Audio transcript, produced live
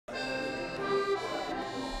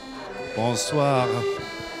Bonsoir.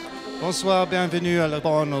 Bonsoir, bienvenue à la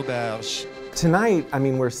Bonne Auberge. Tonight, I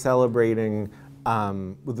mean, we're celebrating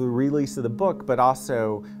with the release of the book, but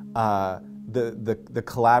also the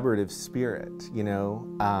collaborative spirit, you know,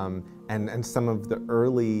 and some of the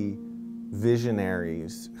early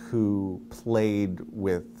visionaries who played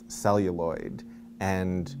with celluloid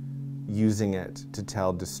and using it to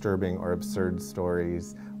tell disturbing or absurd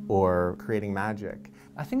stories or creating magic.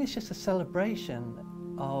 I think it's just a celebration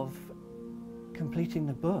of completing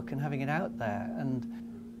the book and having it out there. And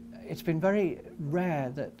it's been very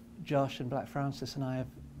rare that Josh and Black Francis and I have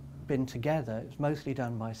been together. It's mostly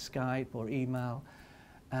done by Skype or email.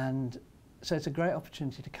 And so it's a great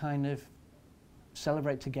opportunity to kind of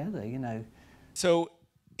celebrate together, you know. So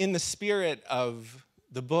in the spirit of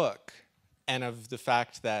the book and of the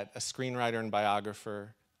fact that a screenwriter and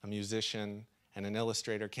biographer, a musician, and an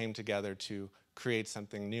illustrator came together to create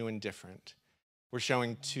something new and different, we're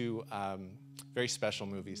showing two very special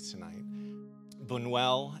movies tonight.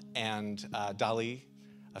 Buñuel and Dali,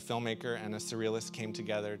 a filmmaker and a surrealist, came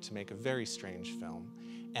together to make a very strange film.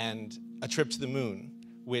 And A Trip to the Moon,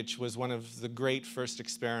 which was one of the great first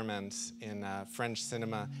experiments in French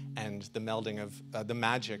cinema and the melding of the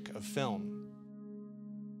magic of film.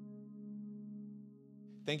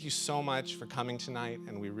 Thank you so much for coming tonight,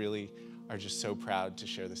 and we really are just so proud to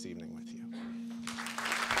share this evening with you.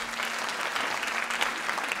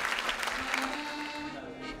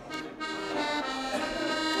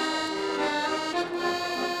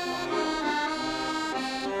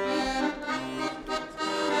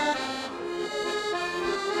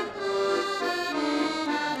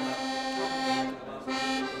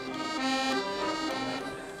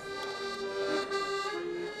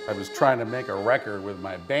 I was trying to make a record with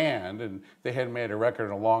my band, and they hadn't made a record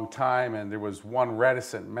in a long time, and there was one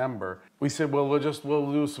reticent member. We said, well,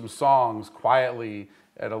 we'll do some songs quietly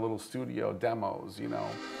at a little studio demos, you know.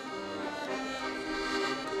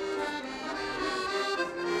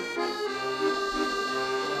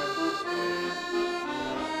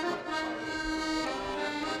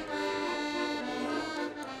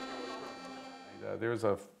 There's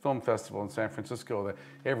a film festival in San Francisco that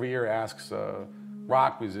every year asks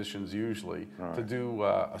rock musicians usually to do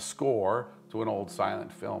a score to an old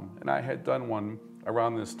silent film. And I had done one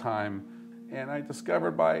around this time, and I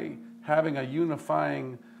discovered by having a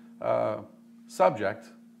unifying subject,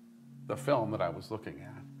 the film that I was looking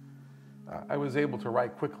at, I was able to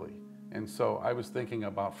write quickly. And so I was thinking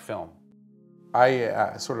about film.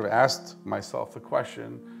 I sort of asked myself the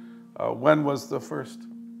question, when was the first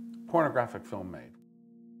pornographic film made?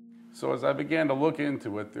 So as I began to look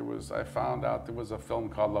into it, I found out there was a film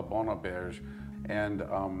called La Bonne Auberge, and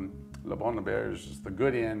La Bonne Auberge is the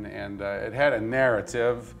good inn, and it had a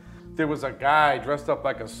narrative. There was a guy dressed up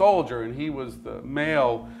like a soldier, and he was the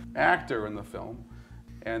male actor in the film.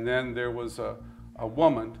 And then there was a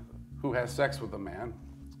woman who has sex with a man.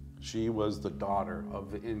 She was the daughter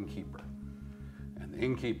of the innkeeper. And the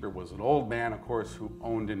innkeeper was an old man, of course, who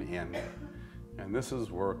owned an inn. And this is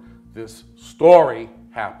where this story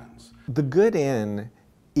happens. The Good Inn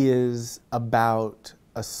is about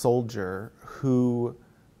a soldier who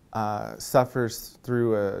suffers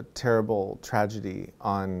through a terrible tragedy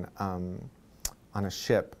on a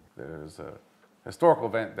ship. There's a historical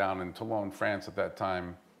event down in Toulon, France at that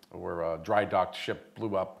time where a dry docked ship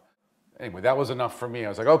blew up. Anyway, that was enough for me. I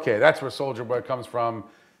was like, okay, that's where Soldier Boy comes from.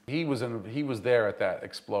 He was there at that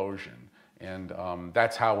explosion. And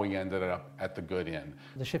that's how we ended up at the Good Inn.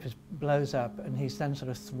 The ship blows up, and he's then sort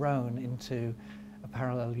of thrown into a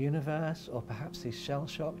parallel universe, or perhaps he's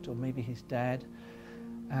shell-shocked, or maybe he's dead.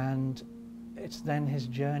 And it's then his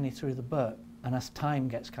journey through the book. And as time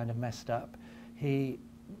gets kind of messed up, he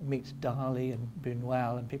meets Dali and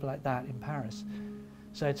Buñuel and people like that in Paris.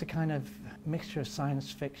 So it's a kind of mixture of science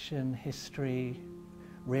fiction, history,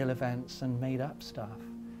 real events, and made-up stuff.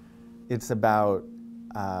 It's about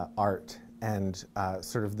art and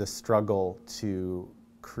sort of the struggle to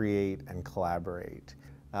create and collaborate.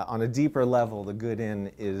 On a deeper level, The Good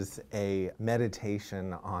Inn is a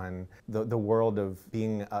meditation on the world of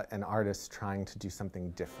being an artist trying to do something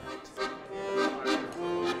different.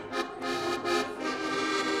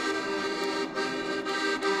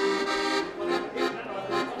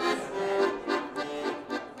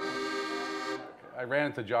 I ran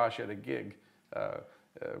into Josh at a gig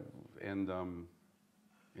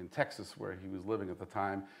in Texas, where he was living at the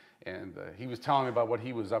time, and he was telling me about what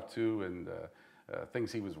he was up to and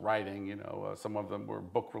things he was writing. You know, some of them were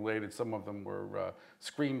book related, some of them were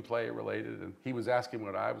screenplay related, and he was asking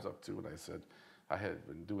what I was up to, and I said I had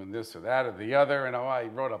been doing this or that or the other, and I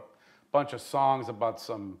wrote a bunch of songs about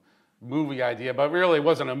some movie idea, but really it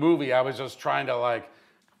wasn't a movie. I was just trying to like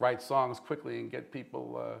write songs quickly and get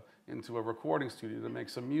people into a recording studio to make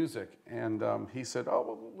some music. And he said,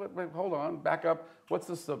 oh, wait, hold on, back up. What's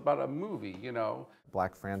this about a movie, you know?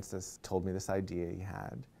 Black Francis told me this idea he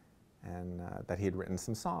had, and that he had written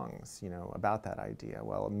some songs, you know, about that idea.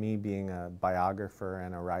 Well, me being a biographer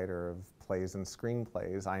and a writer of plays and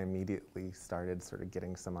screenplays, I immediately started sort of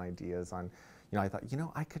getting some ideas on, you know, I thought, you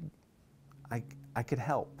know, I could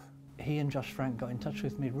help. He and Josh Frank got in touch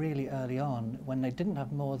with me really early on when they didn't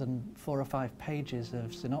have more than 4 or 5 pages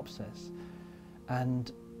of synopsis,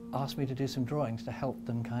 and asked me to do some drawings to help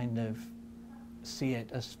them kind of see it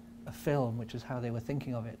as a film, which is how they were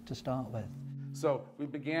thinking of it to start with. So we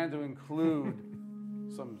began to include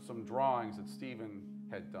some drawings that Steven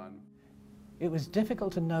had done. It was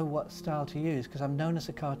difficult to know what style to use because I'm known as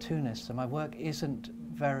a cartoonist, so my work isn't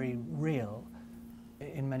very real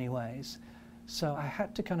in many ways. So I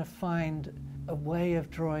had to kind of find a way of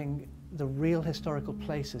drawing the real historical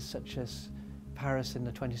places such as Paris in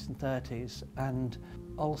the 20s and 30s, and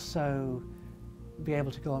also be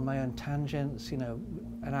able to go on my own tangents, you know,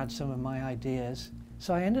 and add some of my ideas.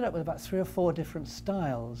 So I ended up with about 3 or 4 different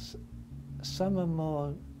styles. Some are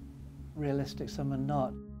more realistic, some are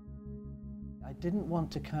not. I didn't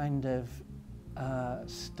want to kind of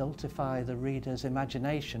stultify the reader's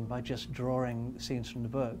imagination by just drawing scenes from the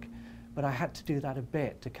book, but I had to do that a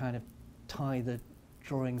bit to kind of tie the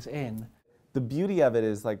drawings in. The beauty of it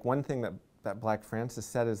is, like, one thing that Black Francis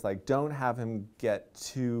said is, like, don't have him get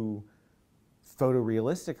too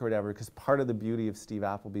photorealistic or whatever, because part of the beauty of Steve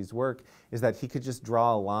Appleby's work is that he could just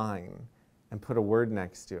draw a line and put a word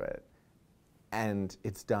next to it, and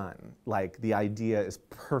it's done. Like, the idea is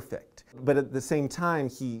perfect. But at the same time,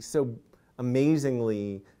 he so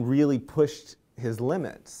amazingly really pushed his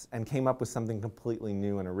limits and came up with something completely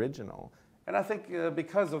new and original. And I think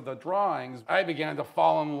because of the drawings, I began to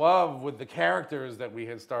fall in love with the characters that we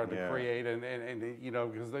had started to create, and you know,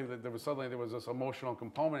 because there was this emotional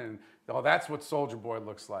component, and oh, that's what Soldier Boy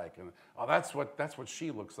looks like, and oh, that's what she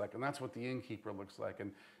looks like, and that's what the innkeeper looks like,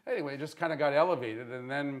 and anyway, it just kind of got elevated, and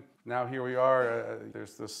then now here we are.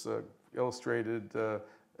 There's this illustrated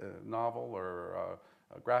novel or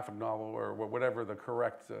a graphic novel or whatever the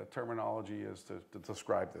correct terminology is to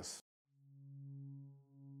describe this.